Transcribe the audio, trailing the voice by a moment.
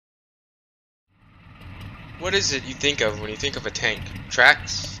What is it you think of when you think of a tank?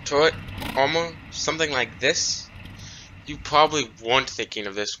 Tracks? Turret? Armor? Something like this? You probably weren't thinking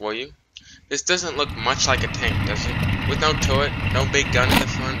of this, were you? This doesn't look much like a tank, does it? With no turret, no big gun in the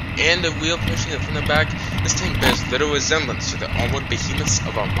front, and a wheel pushing it from the back, this tank bears little resemblance to the armored behemoths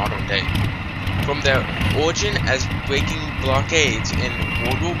of our modern day. From their origin as breaking blockades in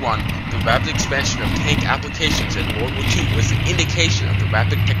World War I, the rapid expansion of tank applications in World War II was an indication of the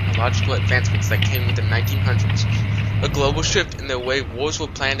rapid technological advancements that came with the 1900s. A global shift in the way wars were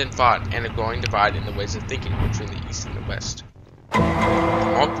planned and fought, and a growing divide in the ways of thinking between the East and the West. The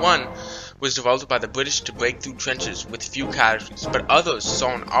Mark I was developed by the British to break through trenches with few casualties, but others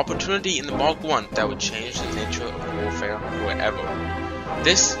saw an opportunity in the Mark I that would change the nature of warfare forever.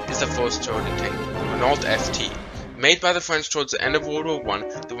 This is the first turret tank, the Renault FT. Made by the French towards the end of World War I,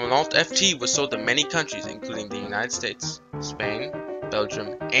 the Renault FT was sold to many countries, including the United States, Spain,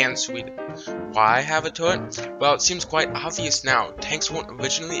 Belgium, and Sweden. Why have a turret? Well, it seems quite obvious now. Tanks weren't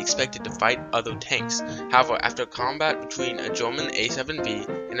originally expected to fight other tanks. However, after combat between a German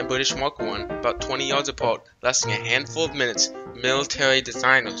A7B and a British Mark I, about 20 yards apart, lasting a handful of minutes, military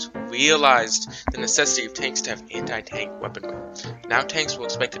designers realized the necessity of tanks to have anti-tank weaponry. Now tanks were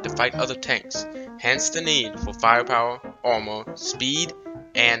expected to fight other tanks, hence the need for firepower, armor, speed,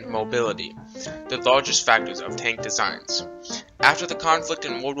 and mobility, the largest factors of tank designs. After the conflict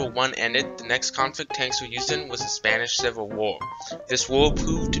in World War I ended, the next conflict tanks were used in was the Spanish Civil War. This war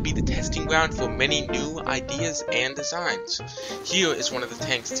proved to be the testing ground for many new ideas and designs. Here is one of the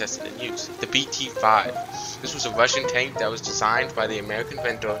tanks tested and used, the BT-5. This was a Russian tank that was designed by the American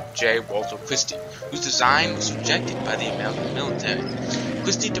inventor J. Walter Christie, whose design was rejected by the American military.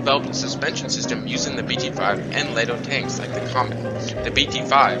 Christie developed a suspension system using the BT-5 and later tanks like the Comet. The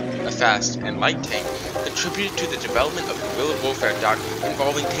BT-5, a fast and light tank, contributed to the development of guerrilla warfare doctrine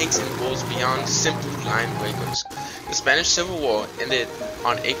involving tanks and wars beyond simple line breakers. The Spanish Civil War ended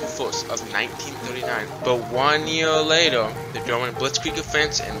on April 1st of 1939, but 1 year later, the German Blitzkrieg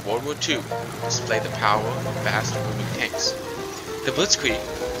offense in World War II displayed the power of fast-moving tanks. The Blitzkrieg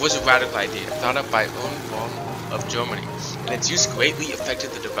was a radical idea thought up by Ernst of Germany, and its use greatly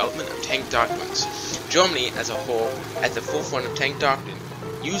affected the development of tank doctrines. Germany as a whole at the forefront of tank doctrine,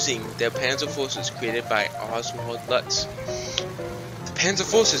 using their panzer forces created by Oswald Lutz. The panzer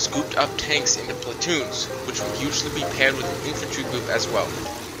forces grouped up tanks into platoons, which would usually be paired with an infantry group as well.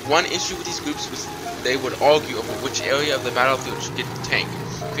 One issue with these groups was they would argue over which area of the battlefield should get the tank,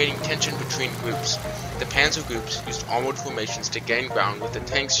 creating tension between groups. The panzer groups used armored formations to gain ground, with the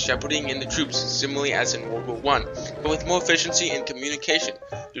tanks shepherding in the troops similarly as in World War I, but with more efficiency in communication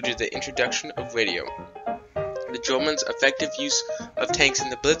due to the introduction of radio. The Germans' effective use of tanks in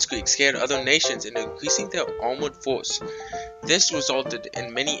the Blitzkrieg scared other nations into increasing their armored force. This resulted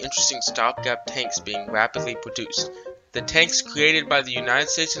in many interesting stopgap tanks being rapidly produced. The tanks created by the United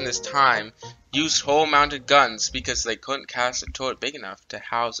States in this time used hull-mounted guns because they couldn't cast a turret big enough to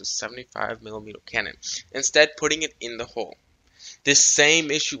house a 75mm cannon, instead putting it in the hull. This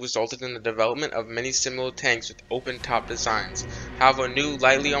same issue resulted in the development of many similar tanks with open-top designs. However, new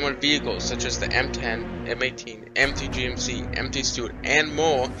lightly armored vehicles such as the M10, M18, M3 GMC, M3 Stuart, and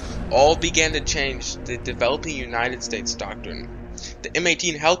more all began to change the developing United States doctrine. The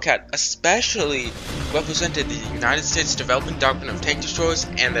M18 Hellcat especially represented the United States development doctrine of tank destroyers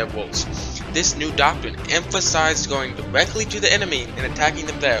and their wolves. This new doctrine emphasized going directly to the enemy and attacking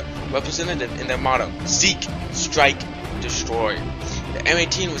them there, represented in their motto, Seek, Strike, Destroy. The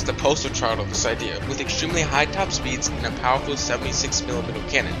M18 was the poster child of this idea, with extremely high top speeds and a powerful 76mm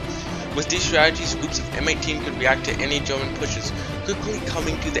cannon. With these strategies, groups of M18 could react to any German pushes, quickly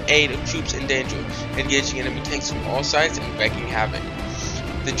coming to the aid of troops in danger, engaging enemy tanks from all sides and wreaking havoc.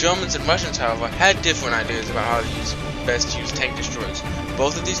 The Germans and Russians, however, had different ideas about how to best use tank destroyers.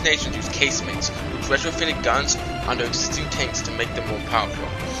 Both of these nations used casemates, which retrofitted guns onto existing tanks to make them more powerful.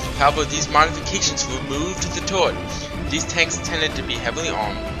 However, these modifications removed the turret. These tanks tended to be heavily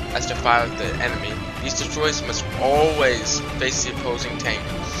armed, as to fire at the enemy. These destroyers must always face the opposing tank.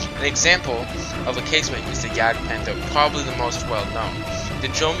 An example of a casemate is the Jagdpanther, probably the most well known. The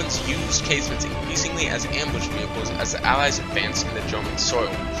Germans used casemates increasingly as ambush vehicles as the Allies advanced in the German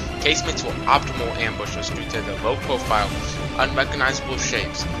soil. Casemates were optimal ambushers due to their low profile, unrecognizable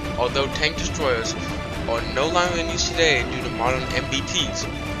shapes. Although tank destroyers are no longer in use today due to modern MBTs,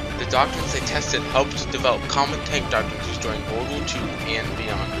 the doctrines they tested helped develop common tank doctrines used during World War II and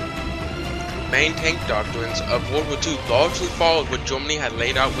beyond. Main tank doctrines of World War II largely followed what Germany had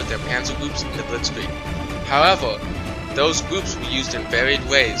laid out with their panzer groups in the Blitzkrieg. However, those groups were used in varied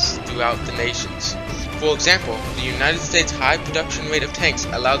ways throughout the nations. For example, the United States' high production rate of tanks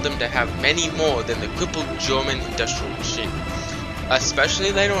allowed them to have many more than the crippled German industrial machine.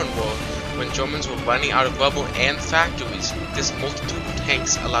 Especially later in war, when Germans were running out of rubble and factories, this multitude of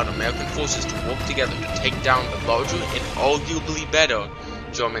tanks allowed American forces to work together to take down the larger and arguably better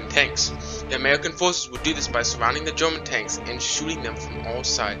German tanks. The American forces would do this by surrounding the German tanks and shooting them from all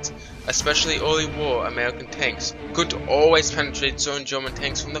sides. Especially early war American tanks couldn't always penetrate certain German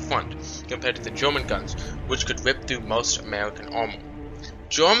tanks from the front, compared to the German guns, which could rip through most American armor.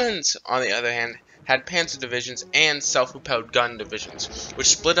 Germans, on the other hand, had panzer divisions and self-propelled gun divisions, which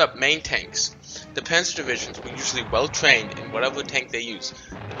split up main tanks. The panzer divisions were usually well trained in whatever tank they used,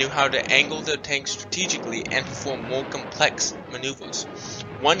 knew how to angle their tanks strategically and perform more complex maneuvers.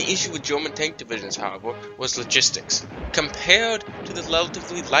 One issue with German tank divisions, however, was logistics. Compared to the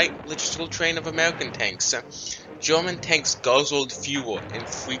relatively light logistical train of American tanks, German tanks guzzled fuel and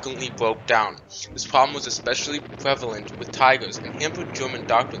frequently broke down. This problem was especially prevalent with Tigers and hampered German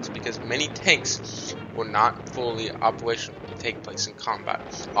doctrines because many tanks were not fully operational to take place in combat,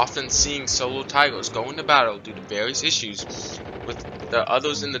 often seeing solo Tigers go into battle due to various issues with the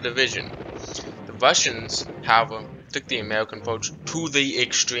others in the division. The Russians, however, took the American approach to the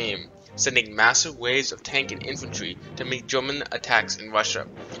extreme, sending massive waves of tank and infantry to meet German attacks in Russia.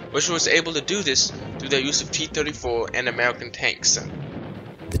 Russia was able to do this through their use of T-34 and American tanks.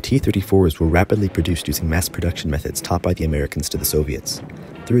 The T-34s were rapidly produced using mass production methods taught by the Americans to the Soviets.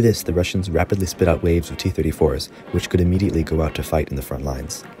 Through this, the Russians rapidly spit out waves of T-34s, which could immediately go out to fight in the front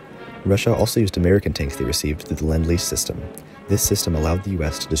lines. Russia also used American tanks they received through the Lend-Lease system. This system allowed the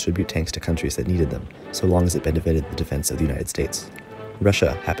US to distribute tanks to countries that needed them, so long as it benefited the defense of the United States.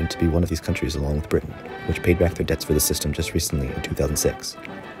 Russia happened to be one of these countries along with Britain, which paid back their debts for the system just recently in 2006.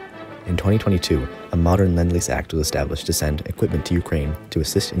 In 2022, a modern Lend-Lease Act was established to send equipment to Ukraine to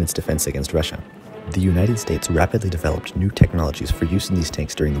assist in its defense against Russia. The United States rapidly developed new technologies for use in these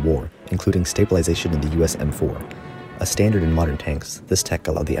tanks during the war, including stabilization in the US M4. A standard in modern tanks, this tech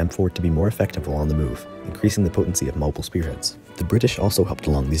allowed the M4 to be more effective while on the move, increasing the potency of mobile spearheads. The British also helped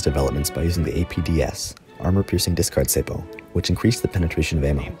along these developments by using the APDS, armor-piercing discard sabot, which increased the penetration of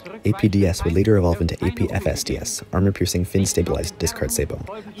ammo. APDS would later evolve into APFSDS, armor-piercing fin-stabilized discard sabot,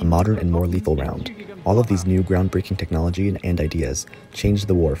 a modern and more lethal round. All of these new groundbreaking technology and ideas changed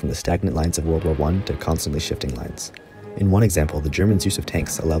the war from the stagnant lines of World War I to constantly shifting lines. In one example, the Germans' use of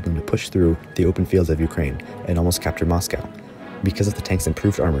tanks allowed them to push through the open fields of Ukraine and almost capture Moscow. Because of the tank's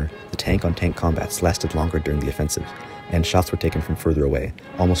improved armor, the tank-on-tank combats lasted longer during the offensive, and shots were taken from further away,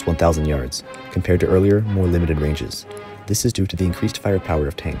 almost 1,000 yards, compared to earlier, more limited ranges. This is due to the increased firepower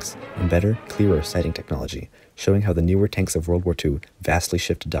of tanks and better, clearer sighting technology, showing how the newer tanks of World War II vastly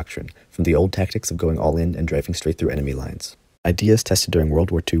shifted doctrine from the old tactics of going all in and driving straight through enemy lines. Ideas tested during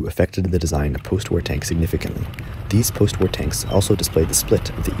World War II affected the design of post-war tanks significantly. These post-war tanks also displayed the split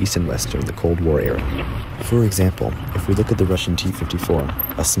of the East and West during the Cold War era. For example, if we look at the Russian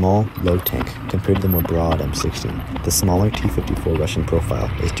T-54, a small, low tank, compared to the more broad M60, the smaller T-54 Russian profile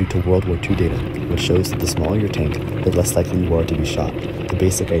is due to World War II data, which shows that the smaller your tank, the less likely you are to be shot, the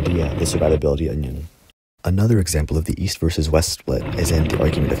basic idea of the survivability onion. Another example of the East versus West split is in the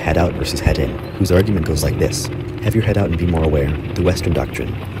argument of head out versus head in, whose argument goes like this: have your head out and be more aware, the Western doctrine,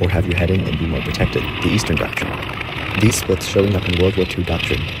 or have your head in and be more protected, the Eastern doctrine. These splits showing up in World War II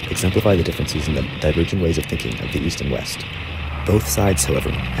doctrine exemplify the differences in the divergent ways of thinking of the East and West. Both sides, however,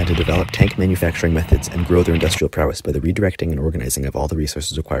 had to develop tank manufacturing methods and grow their industrial prowess by the redirecting and organizing of all the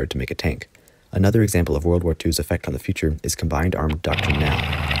resources required to make a tank. Another example of World War II's effect on the future is combined armed doctrine now.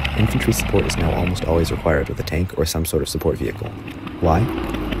 Infantry support is now almost always required with a tank or some sort of support vehicle. Why?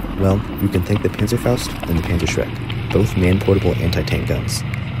 Well, you can thank the Panzerfaust and the Panzerschreck, both man-portable anti-tank guns.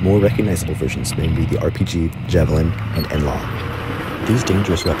 More recognizable versions may be the RPG, Javelin, and NLAW. These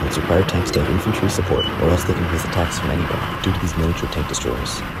dangerous weapons require tanks to have infantry support, or else they can face attacks from anywhere due to these miniature tank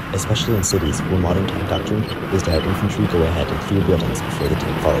destroyers, especially in cities where modern tank doctrine is to have infantry go ahead and clear buildings before the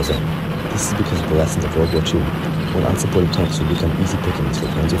tank follows in. This is because of the lessons of World War II, when unsupported tanks would become easy pickings for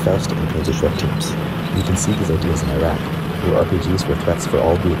Panzerfaust and Panzerschreck teams. You can see these ideas in Iraq, where RPGs were threats for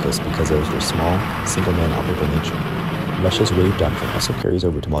all vehicles because of their small, single-man operable nature. Russia's wave doctrine also carries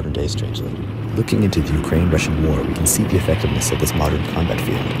over to modern day, strangely. Looking into the Ukraine-Russian war, we can see the effectiveness of this modern combat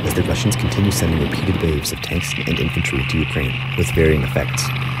field, as the Russians continue sending repeated waves of tanks and infantry to Ukraine, with varying effects.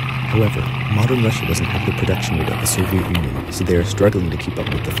 However, modern Russia doesn't have the production rate of the Soviet Union, so they are struggling to keep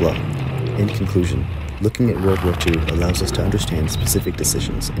up with the flow. In conclusion, looking at World War II allows us to understand specific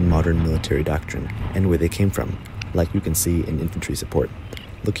decisions in modern military doctrine and where they came from, like you can see in infantry support.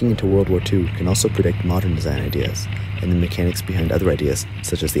 Looking into World War II can also predict modern design ideas and the mechanics behind other ideas,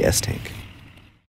 such as the S-tank.